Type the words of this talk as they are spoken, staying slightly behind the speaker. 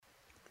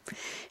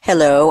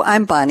Hello,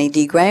 I'm Bonnie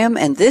D. Graham,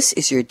 and this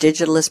is your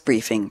Digitalist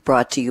Briefing,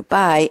 brought to you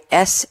by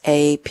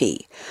SAP.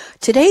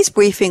 Today's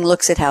briefing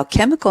looks at how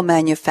chemical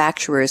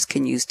manufacturers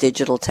can use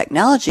digital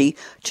technology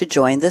to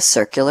join the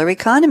circular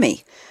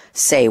economy.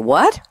 Say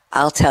what?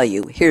 I'll tell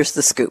you. Here's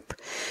the scoop.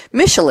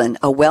 Michelin,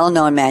 a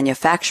well-known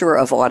manufacturer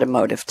of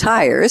automotive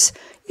tires,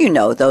 you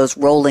know, those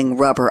rolling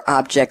rubber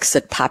objects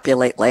that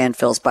populate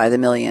landfills by the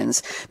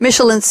millions.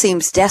 Michelin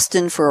seems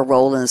destined for a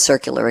role in the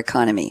circular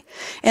economy.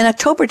 In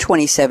October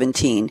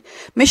 2017,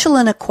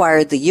 Michelin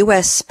acquired the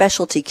U.S.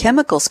 specialty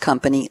chemicals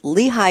company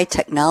Lehigh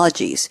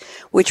Technologies,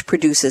 which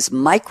produces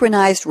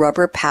micronized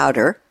rubber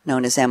powder,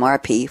 known as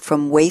MRP,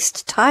 from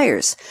waste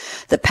tires.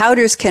 The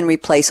powders can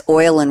replace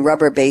oil and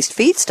rubber-based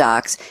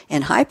feedstocks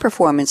in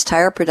high-performance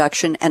tire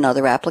production and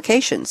other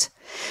applications.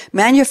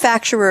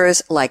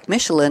 Manufacturers like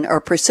Michelin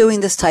are pursuing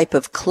this type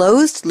of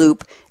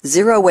closed-loop,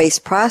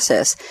 zero-waste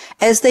process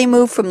as they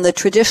move from the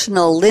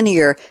traditional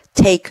linear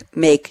take,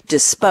 make,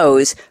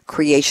 dispose,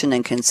 creation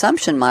and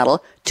consumption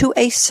model to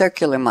a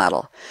circular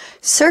model.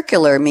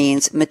 Circular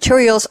means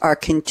materials are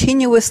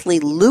continuously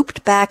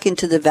looped back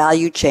into the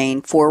value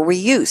chain for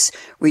reuse,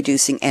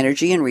 reducing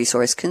energy and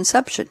resource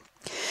consumption.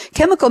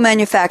 Chemical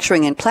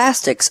manufacturing and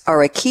plastics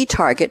are a key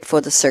target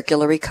for the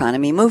circular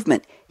economy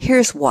movement.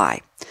 Here's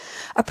why.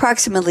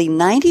 Approximately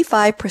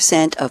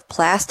 95% of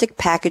plastic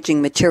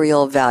packaging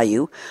material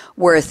value,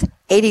 worth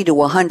 $80 to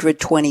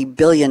 $120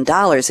 billion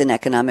in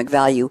economic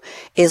value,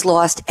 is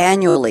lost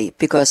annually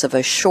because of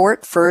a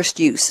short first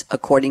use,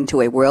 according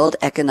to a World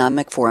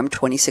Economic Forum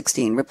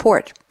 2016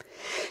 report.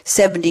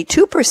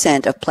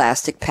 72% of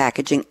plastic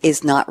packaging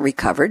is not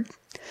recovered,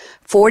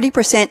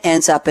 40%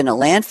 ends up in a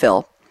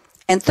landfill,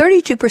 and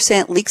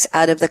 32% leaks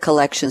out of the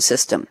collection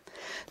system.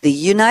 The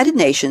United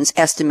Nations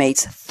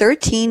estimates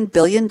 $13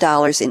 billion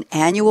in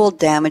annual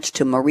damage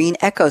to marine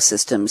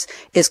ecosystems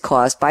is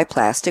caused by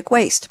plastic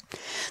waste.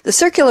 The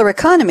circular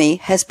economy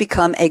has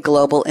become a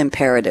global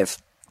imperative.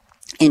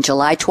 In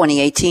July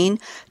 2018,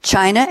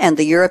 China and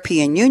the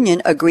European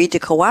Union agreed to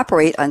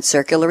cooperate on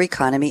circular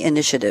economy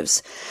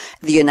initiatives.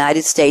 The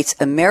United States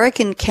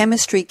American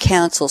Chemistry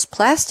Council's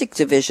Plastic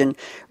Division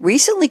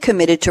recently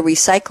committed to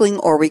recycling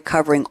or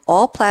recovering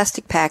all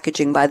plastic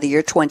packaging by the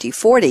year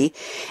 2040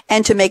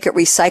 and to make it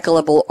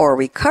recyclable or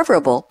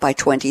recoverable by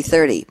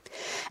 2030.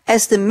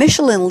 As the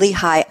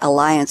Michelin-Lehigh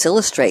Alliance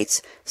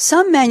illustrates,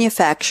 some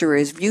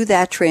manufacturers view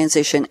that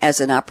transition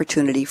as an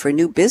opportunity for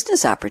new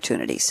business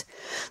opportunities.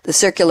 The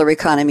circular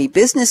economy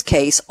business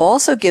case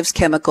also gives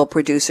chemical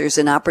producers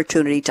an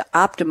opportunity to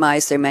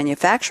optimize their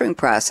manufacturing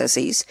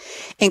processes,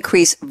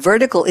 increase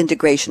vertical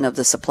integration of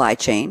the supply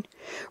chain,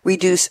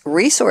 reduce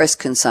resource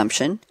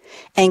consumption,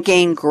 and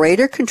gain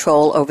greater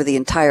control over the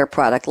entire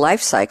product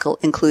life cycle,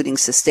 including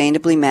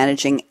sustainably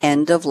managing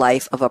end of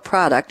life of a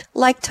product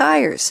like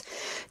tires.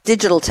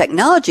 Digital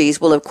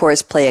technologies will, of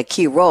course, play a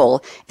key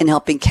role in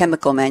helping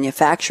chemical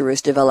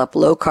manufacturers develop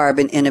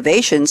low-carbon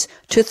innovations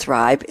to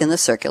thrive in the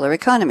circular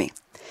economy.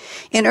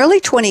 In early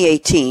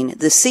 2018,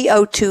 the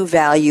CO2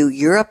 Value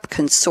Europe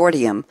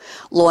Consortium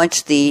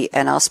launched the,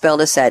 and I'll spell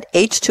this at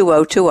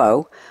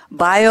H2020,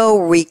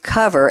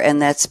 BioRecover,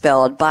 and that's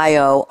spelled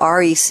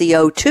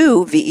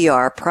BioReCO2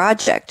 VER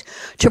project,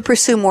 to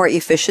pursue more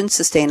efficient,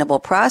 sustainable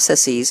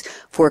processes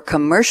for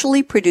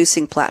commercially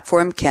producing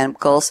platform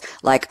chemicals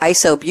like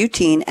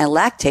isobutene and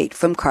lactate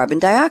from carbon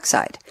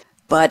dioxide.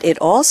 But it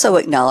also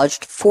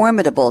acknowledged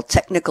formidable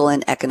technical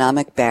and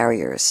economic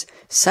barriers,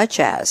 such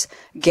as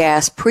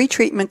gas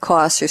pretreatment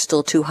costs are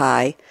still too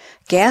high,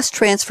 gas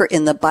transfer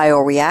in the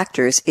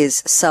bioreactors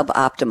is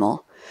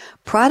suboptimal,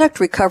 product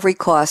recovery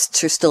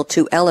costs are still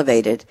too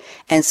elevated,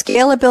 and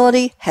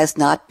scalability has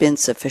not been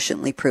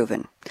sufficiently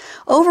proven.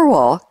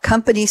 Overall,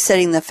 companies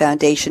setting the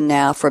foundation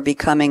now for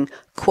becoming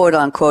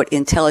quote-unquote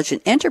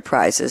intelligent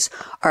enterprises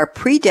are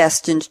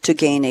predestined to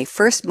gain a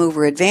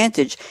first-mover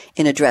advantage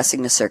in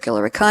addressing the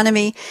circular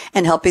economy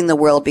and helping the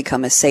world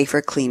become a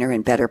safer, cleaner,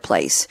 and better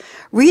place.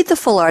 Read the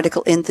full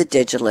article in The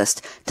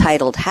Digitalist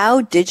titled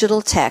How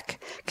Digital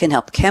Tech Can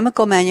Help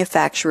Chemical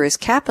Manufacturers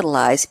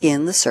Capitalize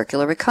in the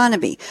Circular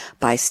Economy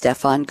by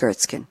Stefan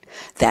Gertzken.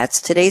 That's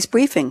today's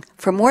briefing.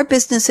 For more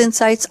business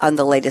insights on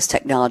the latest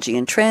technology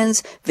and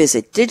trends,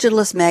 visit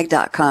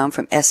digitalistmag.com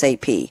from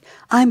SAP.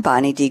 I'm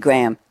Bonnie D.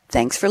 Graham.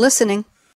 Thanks for listening.